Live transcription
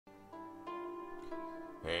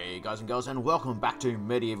Hey guys and girls, and welcome back to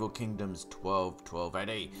Medieval Kingdoms 12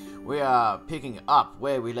 AD. We are picking up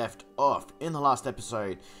where we left off in the last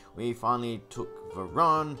episode. We finally took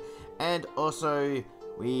Verona, and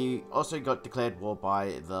we also got declared war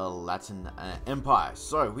by the Latin Empire.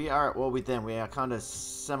 So we are at war with them. We are kind of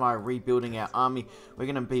semi-rebuilding our army. We're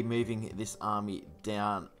going to be moving this army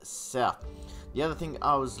down south. The other thing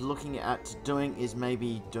I was looking at doing is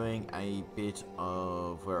maybe doing a bit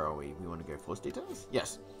of... Where are we? We want to go force details?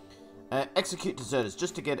 Yes. Execute deserters,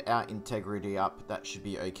 just to get our integrity up. That should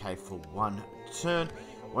be okay for one turn.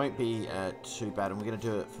 Won't be too bad. And we're going to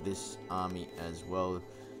do it for this army as well.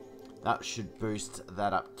 That should boost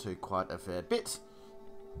that up to quite a fair bit.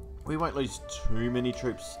 We won't lose too many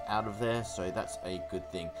troops out of there, so that's a good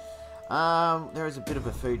thing. There is a bit of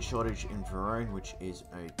a food shortage in Verona, which is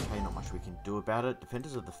okay. Not much we can do about it.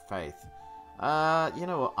 Defenders of the Faith. You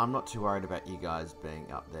know what? I'm not too worried about you guys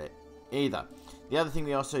being up there either. The other thing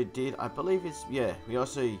we also did, I believe, is, yeah, we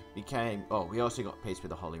also got peace with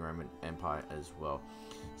the Holy Roman Empire as well.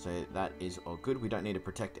 So that is all good. We don't need to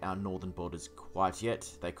protect our northern borders quite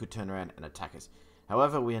yet. They could turn around and attack us.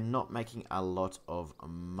 However, we are not making a lot of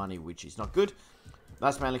money, which is not good.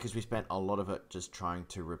 That's mainly because we spent a lot of it just trying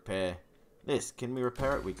to repair this. Can we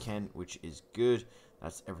repair it? We can, which is good.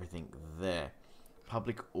 That's everything there.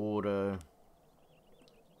 Public order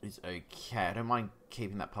is okay. I don't mind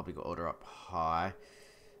keeping that public order up high.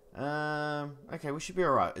 Okay, we should be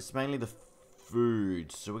alright. It's mainly the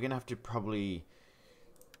food. So we're going to have to probably...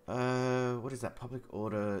 what is that? Public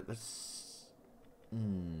order? That's...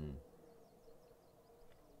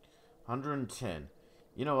 110.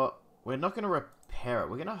 You know what? We're not going to repair it.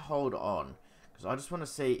 We're going to hold on. Because I just want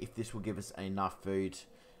to see if this will give us enough food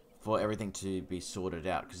for everything to be sorted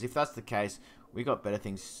out. Because if that's the case, we got better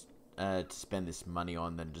things to spend this money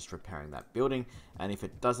on than just repairing that building. And if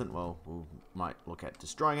it doesn't, well, we might look at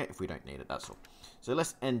destroying it if we don't need it. That's all. So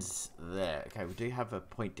let's end there. Okay, we do have a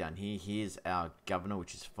point down here. Here's our governor,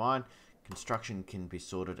 which is fine. Construction can be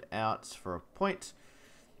sorted out for a point.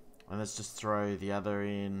 And let's just throw the other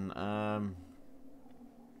in.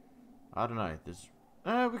 I don't know. There's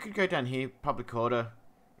we could go down here. Public order,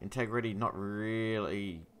 integrity, not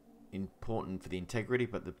really important for the integrity,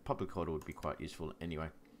 but the public order would be quite useful anyway.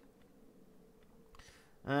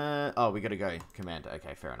 Oh, we gotta go commander.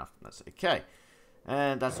 Okay, fair enough. That's okay.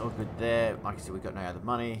 And that's all good there. Like I said, we've got no other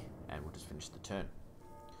money, and we'll just finish the turn.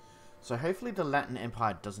 So hopefully the Latin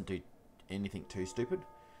Empire doesn't do anything too stupid.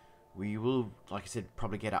 We will, like I said,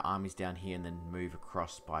 probably get our armies down here and then move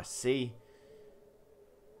across by sea.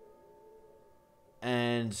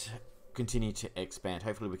 And continue to expand.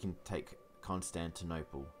 Hopefully we can take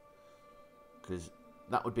Constantinople, because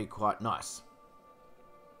that would be quite nice.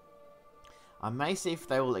 I may see if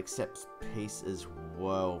they will accept peace as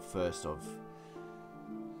well first off.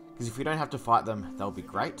 Because if we don't have to fight them, they'll be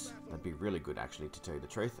great. That'd be really good, actually, to tell you the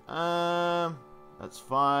truth. That's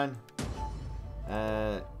fine.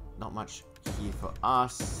 Not much here for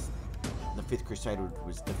us. The 5th Crusade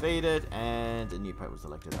was defeated, and a new pope was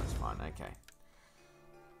elected. That's fine. Okay.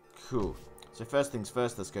 Cool. So first things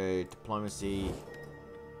first, let's go diplomacy.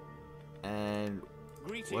 And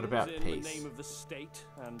what about peace? The name of the state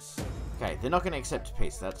and... Okay, they're not going to accept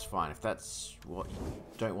peace. That's fine. If that's what you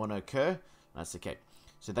don't want to occur, that's okay.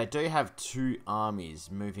 So they do have 2 armies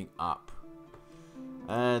moving up.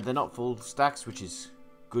 They're not full stacks, which is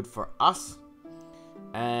good for us.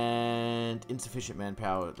 And insufficient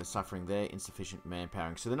manpower. They're suffering there. Insufficient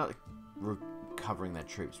manpowering. So they're not recovering their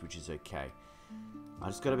troops, which is okay. I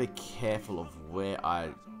just got to be careful of where I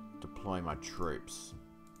deploy my troops.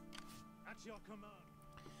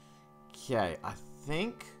 Okay, I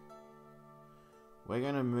think we're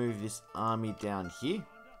going to move this army down here.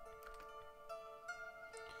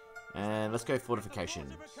 And let's go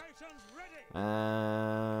fortifications.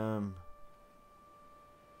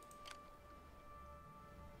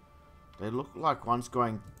 They look like one's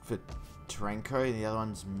going for Tarenco, the other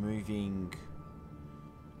one's moving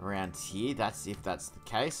around here. That's if that's the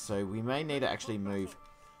case. So we may need to actually move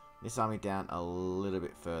this army down a little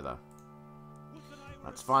bit further.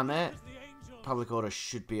 That's fine there. Public order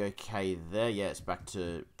should be okay there. Yeah, it's back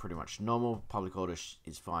to pretty much normal. Public order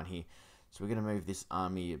is fine here. So we're going to move this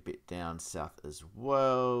army a bit down south as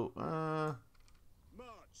well.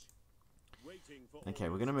 Okay,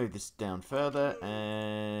 we're going to move this down further,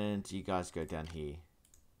 and you guys go down here.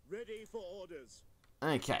 Ready for orders.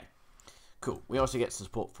 Okay, cool. We also get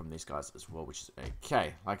support from these guys as well, which is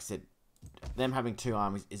okay. Like I said, them having 2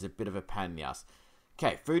 armies is a bit of a pain in the ass.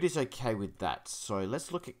 Okay, food is okay with that. So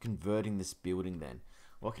let's look at converting this building then.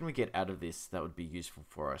 What can we get out of this that would be useful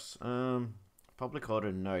for us? Public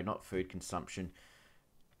order, no, not food consumption.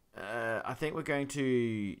 I think we're going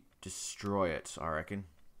to destroy it, I reckon.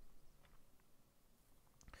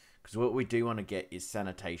 Because what we do want to get is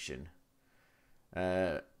sanitation.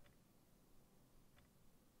 Under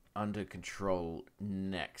control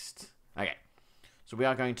next. Okay. So we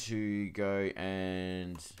are going to go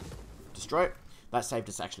and destroy it. That saved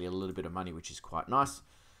us actually a little bit of money, which is quite nice.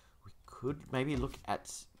 We could maybe look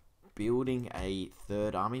at building a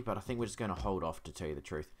third army, but I think we're just going to hold off, to tell you the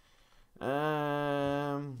truth.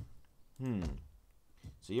 So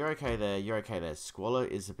you're okay there. You're okay there. Squalor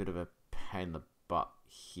is a bit of a pain in the butt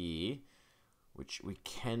here, which we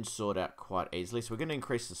can sort out quite easily. So we're going to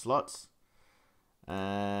increase the slots.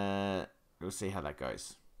 We'll see how that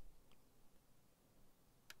goes.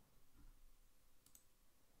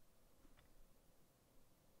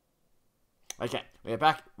 Okay, we are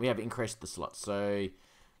back. We have increased the slots. So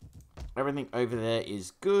everything over there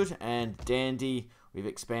is good and dandy. We've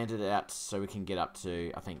expanded it out so we can get up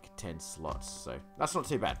to, I think, 10 slots. So that's not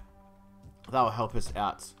too bad. That will help us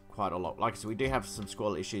out quite a lot. Like I said, we do have some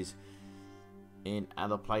squalor issues in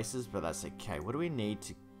other places, but that's okay. What do we need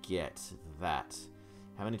to get that?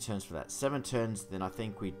 How many turns for that? 7 turns, then I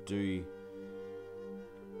think we do...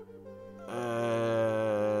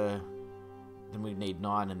 then we need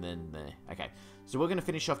 9 and then there. Okay, so we're going to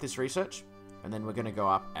finish off this research, and then we're going to go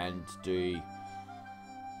up and do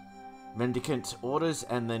mendicant orders,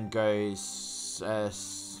 and then go...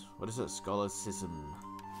 what is it? Scholasticism.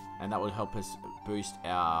 And that will help us boost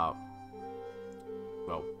our...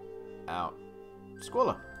 well, our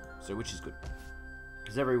squalor. So, which is good.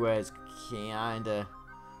 Because everywhere is kinda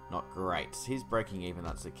not great. He's breaking even,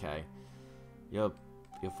 that's okay. You're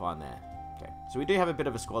fine there. Okay. So we do have a bit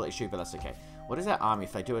of a squalor issue, but that's okay. What is our army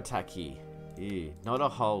if they do attack here? Ew, not a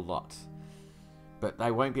whole lot. But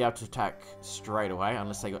they won't be able to attack straight away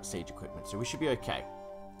unless they got siege equipment. So we should be okay.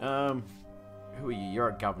 Who are you? You're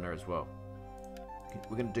a governor as well.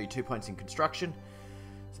 We're going to do 2 points in construction.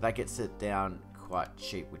 So that gets it down quite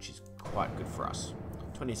cheap, which is quite good for us.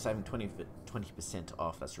 20%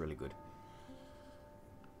 off. That's really good.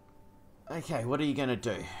 Okay, what are you going to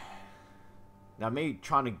do? Now, me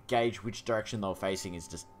trying to gauge which direction they were facing is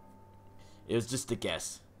just... it was just a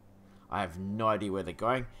guess. I have no idea where they're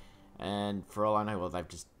going. And for all I know, well, they've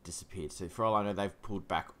just disappeared. So for all I know, they've pulled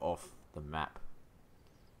back off the map.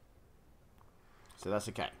 So that's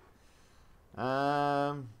okay.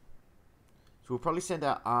 So we'll probably send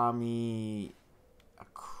our army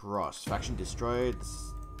across. Faction destroyed.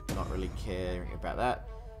 Not really caring about that.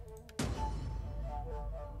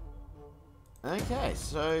 Okay,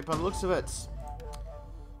 so by the looks of it,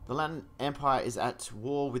 the Latin Empire is at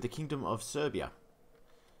war with the Kingdom of Serbia,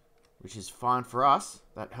 which is fine for us.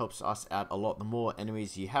 That helps us out a lot. The more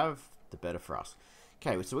enemies you have, the better for us.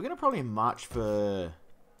 Okay, so we're going to probably march for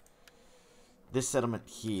this settlement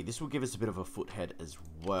here. This will give us a bit of a foothead as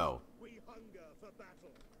well. We hunger for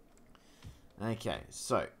battle. Okay,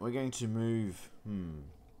 so we're going to move...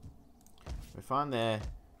 we find there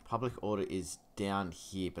public order is down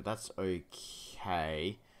here, but that's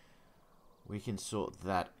okay. We can sort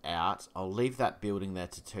that out. I'll leave that building there,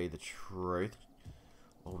 to tell you the truth.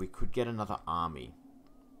 Or we could get another army.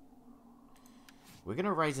 We're going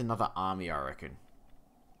to raise another army, I reckon.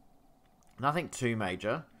 Nothing too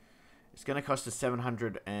major. It's going to cost us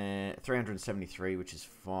 373, which is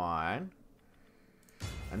fine.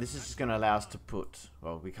 And this is just going to allow us to put...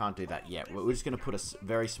 well, we can't do that yet. We're just going to put a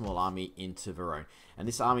very small army into Verone. And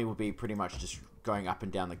this army will be pretty much just going up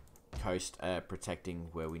and down the coast, protecting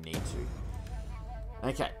where we need to.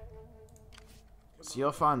 Okay. So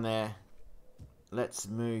you're fine there. Let's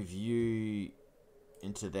move you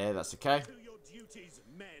into there. That's okay.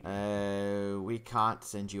 We can't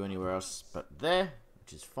send you anywhere else but there,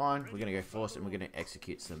 which is fine. We're going to go force, and we're going to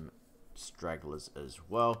execute some stragglers as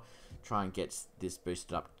well. Try and get this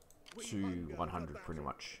boosted up to 100 pretty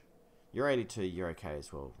much. You're 82, you're okay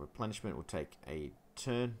as well. Replenishment will take a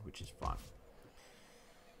turn, which is fine.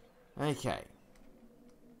 Okay.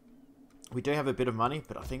 We do have a bit of money,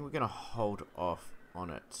 but I think we're going to hold off on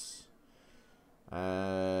it.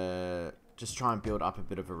 Just try and build up a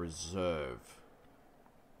bit of a reserve.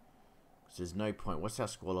 There's no point. What's our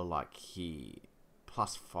squalor like here?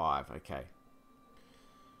 +5, okay.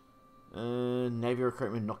 Navy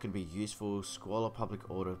recruitment not going to be useful. Squalor public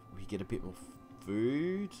order, we get a bit more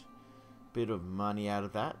food. Bit of money out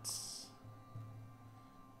of that.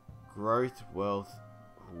 Growth, wealth.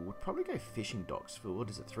 We'd probably go fishing docks for, what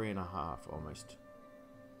is it, 3.5 almost.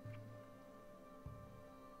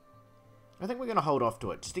 I think we're going to hold off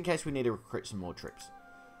to it, just in case we need to recruit some more troops,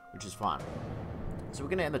 which is fine. So we're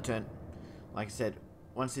going to end the turn. Like I said,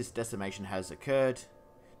 once this decimation has occurred,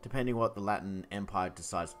 depending what the Latin Empire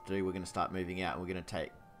decides to do, we're going to start moving out and we're going to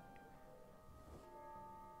take...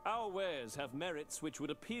 Our wares have merits which would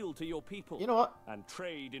appeal to your people. You know what? And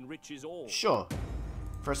trade enriches all. Sure.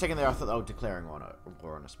 For a second there, I thought they were declaring war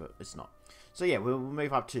on us, but it's not. So yeah, we'll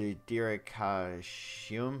move up to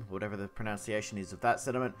Dirikashium, whatever the pronunciation is of that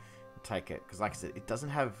settlement, and take it. Because like I said, it doesn't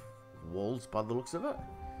have walls by the looks of it.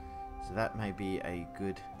 So that may be a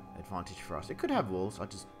good advantage for us. It could have walls, I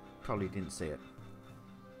just probably didn't see it.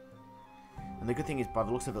 And the good thing is, by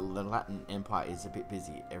the looks of it, the Latin Empire is a bit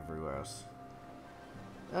busy everywhere else.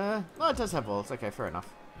 No, it does have walls. Okay, fair enough.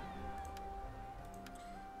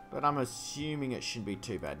 But I'm assuming it shouldn't be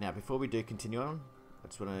too bad. Now, before we do continue on, I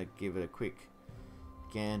just want to give it a quick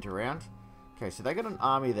gander around. Okay, so they got an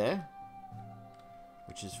army there,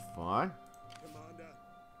 which is fine.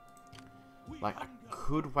 Like, I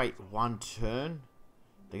could wait one turn.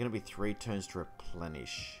 They're going to be 3 turns to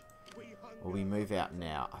replenish. Or we move out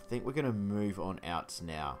now. I think we're going to move on out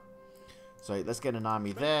now. So let's get an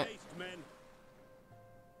army there.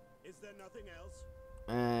 Is there nothing else?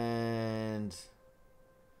 And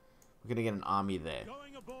we're going to get an army there.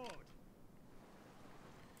 Going aboard.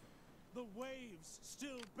 The waves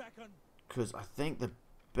still beckon. Because I think the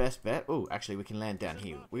best bet... Oh, actually, we can land down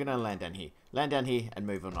here. We're going to land down here. Land down here and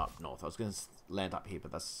move on up north. I was going to land up here,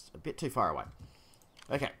 but that's a bit too far away.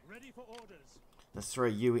 Okay. Ready for orders. Let's throw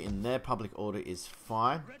you in there. Public order is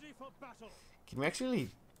fine. Ready for battle. Can we actually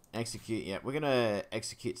execute? Yeah, we're going to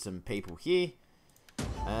execute some people here.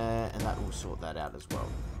 And that will sort that out as well.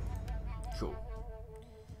 Cool.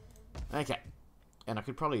 Okay. And I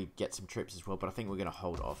could probably get some troops as well, but I think we're going to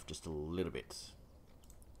hold off just a little bit.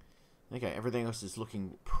 Okay, everything else is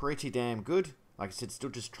looking pretty damn good. Like I said, still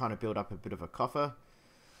just trying to build up a bit of a coffer.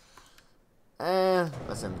 And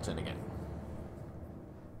let's end the turn again.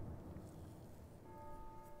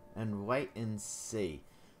 And wait and see.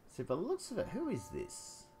 So by the looks of it, who is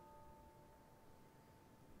this?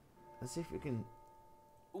 Let's see if we can...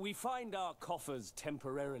 We find our coffers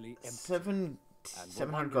temporarily empty.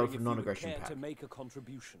 700 gold for non-aggression pack. To make a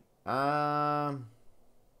contribution. Oh,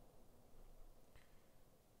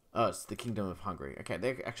 it's the Kingdom of Hungary. Okay,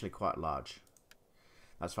 they're actually quite large.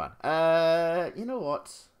 That's fine. You know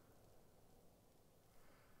what?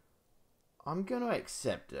 I'm going to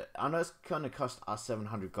accept it. I know it's going to cost us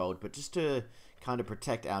 700 gold, but just to kind of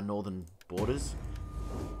protect our northern borders,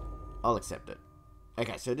 I'll accept it.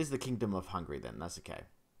 Okay, so it is the Kingdom of Hungary then. That's okay.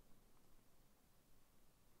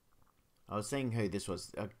 I was seeing who this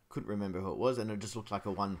was. I couldn't remember who it was, and it just looked like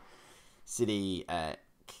a one-city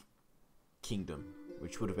kingdom,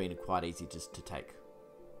 which would have been quite easy just to take.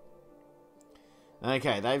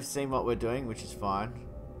 Okay, they've seen what we're doing, which is fine.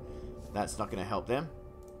 That's not going to help them.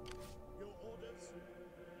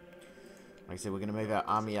 Like I said, we're going to move our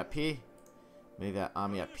army up here. Move our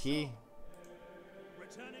army up here.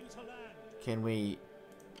 Can we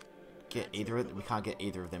get either of them? We can't get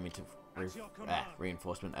either of them into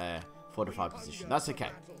reinforcement, fortified position. That's okay.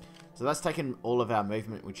 So that's taken all of our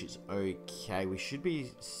movement, which is okay. We should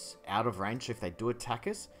be out of range, so if they do attack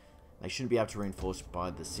us, they shouldn't be able to reinforce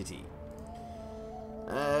by the city.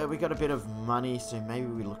 We got a bit of money, so maybe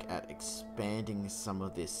we look at expanding some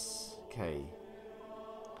of this. Okay.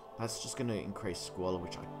 That's just going to increase squalor,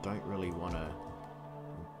 which I don't really want to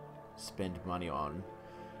spend money on.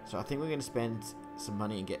 So I think we're going to spend some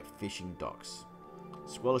money and get fishing docks.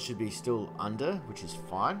 Squalor should be still under, which is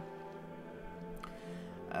fine.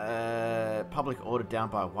 Public order down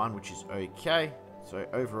by 1, which is okay. So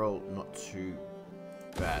overall, not too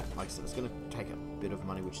bad. Like I said, it's going to take a bit of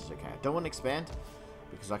money, which is okay. I don't want to expand,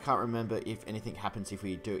 because I can't remember if anything happens if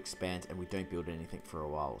we do expand and we don't build anything for a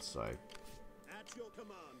while. So, At your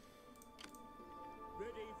command.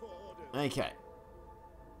 Ready for orders. okay.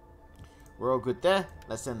 We're all good there.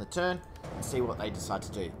 Let's end the turn and see what they decide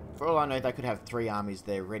to do. For all I know, they could have 3 armies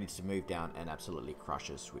there ready to move down and absolutely crush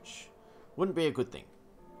us, which wouldn't be a good thing.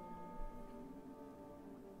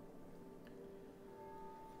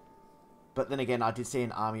 But then again, I did see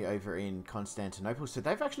an army over in Constantinople, so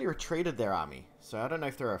they've actually retreated their army. So I don't know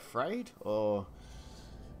if they're afraid or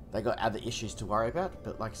they got other issues to worry about.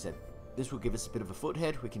 But like I said, this will give us a bit of a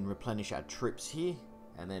foothead. We can replenish our troops here,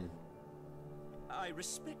 and then I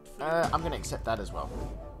respect. I'm going to accept that as well.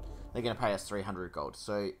 They're going to pay us 300 gold.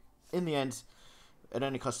 So in the end, it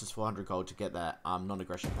only cost us 400 gold to get that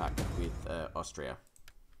non-aggression pact with Austria.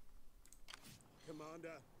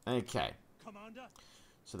 Commander. Okay. Commander.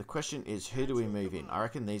 So the question is, who do we move in? I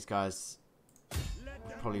reckon these guys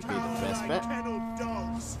probably be the best bet.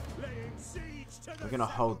 We're going to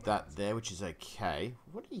hold that there, which is okay.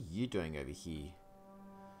 What are you doing over here?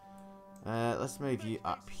 Let's move you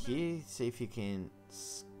up here. See if you can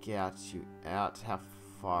scout you out. How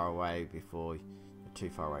far away before you're too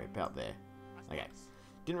far away? About there. Okay.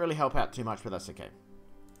 Didn't really help out too much, but that's okay.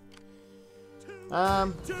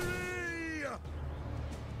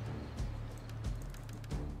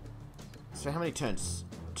 So how many turns?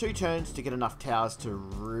 2 turns to get enough towers to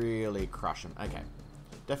really crush them. Okay.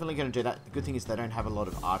 Definitely going to do that. The good thing is they don't have a lot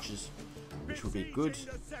of archers, which will be good.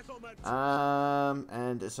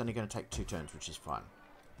 And it's only going to take 2 turns, which is fine.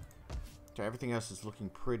 Okay, everything else is looking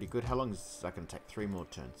pretty good. How long is that going to take? 3 more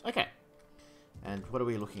turns. Okay. And what are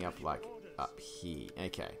we looking up like up here?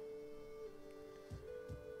 Okay.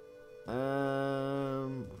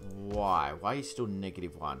 Why? Why are you still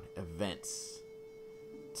 -1? Events.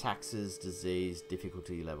 Taxes, disease,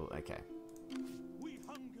 difficulty level. Okay. We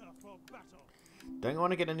hunger for battle. Don't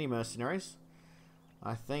want to get any mercenaries.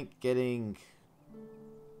 I think getting...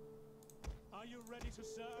 Are you ready to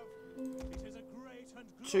serve? It is a great and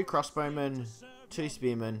 2 crossbowmen, glorious thing to 2 serve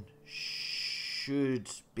spearmen should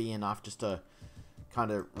be enough just to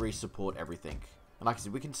kind of re-support everything. And like I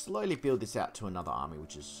said, we can slowly build this out to another army,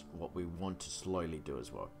 which is what we want to slowly do as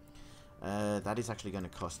well. That is actually going to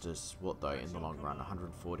cost us, what though, in the long run?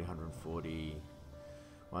 140, 140...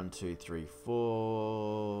 1, 2, 3,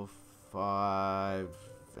 4, 5...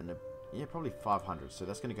 and yeah, probably 500. So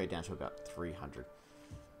that's going to go down to about 300.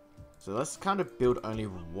 So let's kind of build only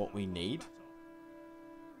what we need.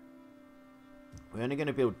 We're only going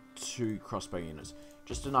to build 2 crossbow units.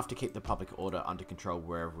 Just enough to keep the public order under control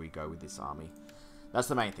wherever we go with this army. That's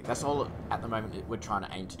the main thing. That's all at the moment we're trying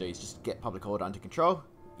to aim to do, is just get public order under control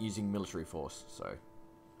using military force. So,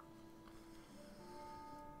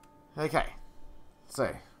 okay. So,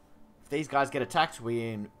 if these guys get attacked,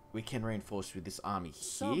 we can reinforce with this army here.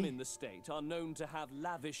 Some in the state are known to have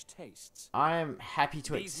lavish tastes. I am happy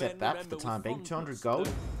to These accept men that for the remember time with being. 200 fondness, gold.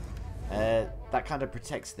 That kind of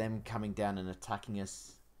protects them coming down and attacking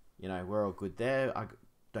us. You know, we're all good there. I'm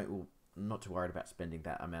not too worried about spending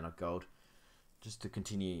that amount of gold just to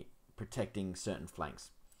continue protecting certain flanks.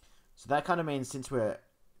 So that kind of means, since we're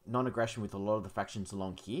non-aggression with a lot of the factions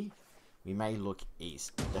along here, we may look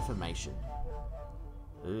east. Defamation.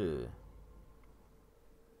 Ugh.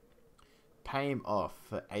 Pay him off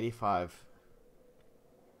for 85.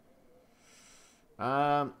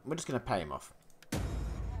 We're just going to pay him off.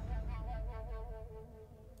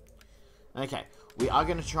 Okay, we are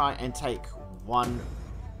going to try and take 1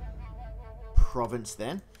 province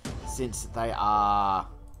then, since they are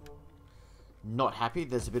not happy.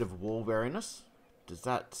 There's a bit of war weariness. Does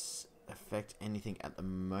that affect anything at the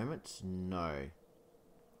moment? No.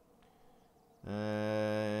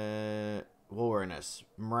 War weariness.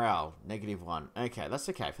 Morale, -1. Okay, that's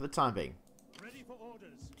okay for the time being. Ready for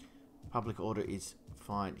orders. Public order is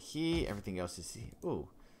fine here. Everything else is here. Ooh.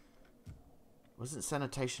 Wasn't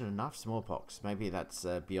sanitation enough? Smallpox. Maybe that's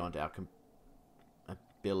beyond our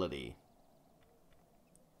ability.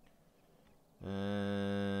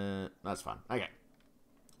 That's fine. Okay.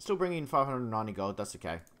 Still bringing in 590 gold. That's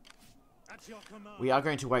okay. At your command. We are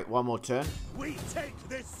going to wait 1 more turn We take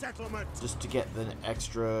this settlement. just to get the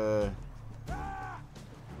extra...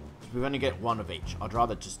 We're going to get 1 of each. I'd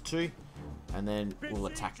rather just 2, and then we'll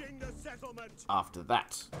attack Besieging the settlement. after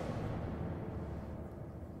that.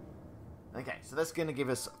 Okay, so that's going to give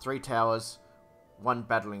us 3 towers, 1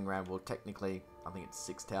 battling ram. Well, technically, I think it's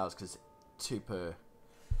 6 towers, because 2 per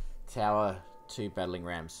tower, 2 battling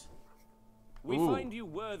rams. We Ooh. find you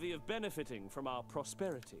worthy of benefiting from our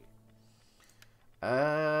prosperity.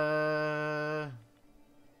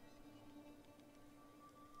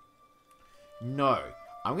 No.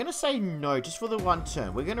 I'm going to say no, just for the 1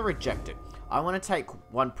 turn. We're going to reject it. I want to take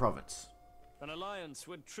 1 province. An alliance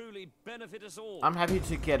would truly benefit us all. I'm happy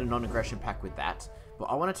to get a non-aggression pact with that, but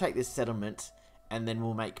I want to take this settlement, and then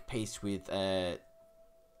we'll make peace with the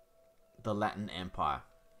Latin Empire.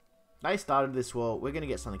 They started this war. We're going to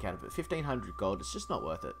get something out of it. 1,500 gold. It's just not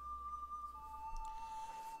worth it.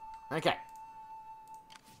 Okay.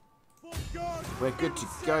 For God. We're good to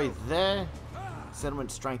go there.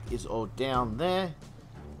 Settlement strength is all down there.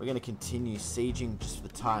 We're going to continue sieging just for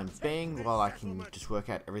the time being while I can just work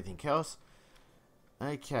out everything else.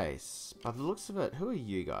 Okay, by the looks of it, who are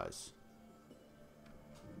you guys?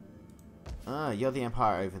 Ah, you're the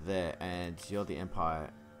Empire over there, and you're the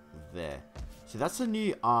Empire there. So that's a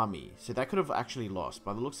new army. So they could have actually lost.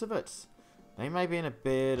 By the looks of it, they may be in a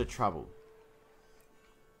bit of trouble.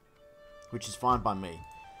 Which is fine by me.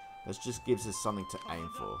 This just gives us something to aim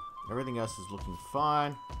for. Everything else is looking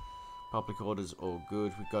fine. Public order's all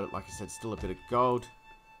good. We've got, like I said, still a bit of gold.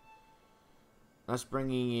 That's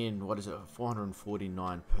bringing in, what is it,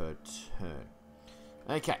 449 per turn.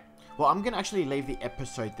 Okay. Well, I'm going to actually leave the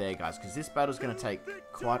episode there, guys, because this battle's going to take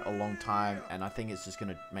quite a long time, and I think it's just going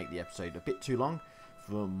to make the episode a bit too long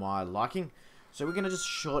for my liking. So we're going to just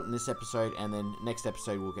shorten this episode, and then next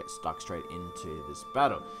episode we'll get stuck straight into this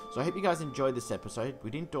battle. So I hope you guys enjoyed this episode. We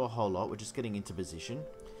didn't do a whole lot, we're just getting into position.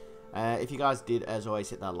 If you guys did, as always,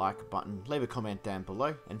 hit that like button, leave a comment down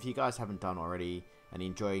below, and if you guys haven't done already and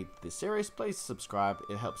enjoyed this series, please subscribe.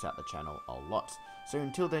 It helps out the channel a lot. So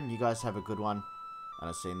until then, you guys have a good one, and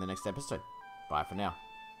I'll see you in the next episode. Bye for now.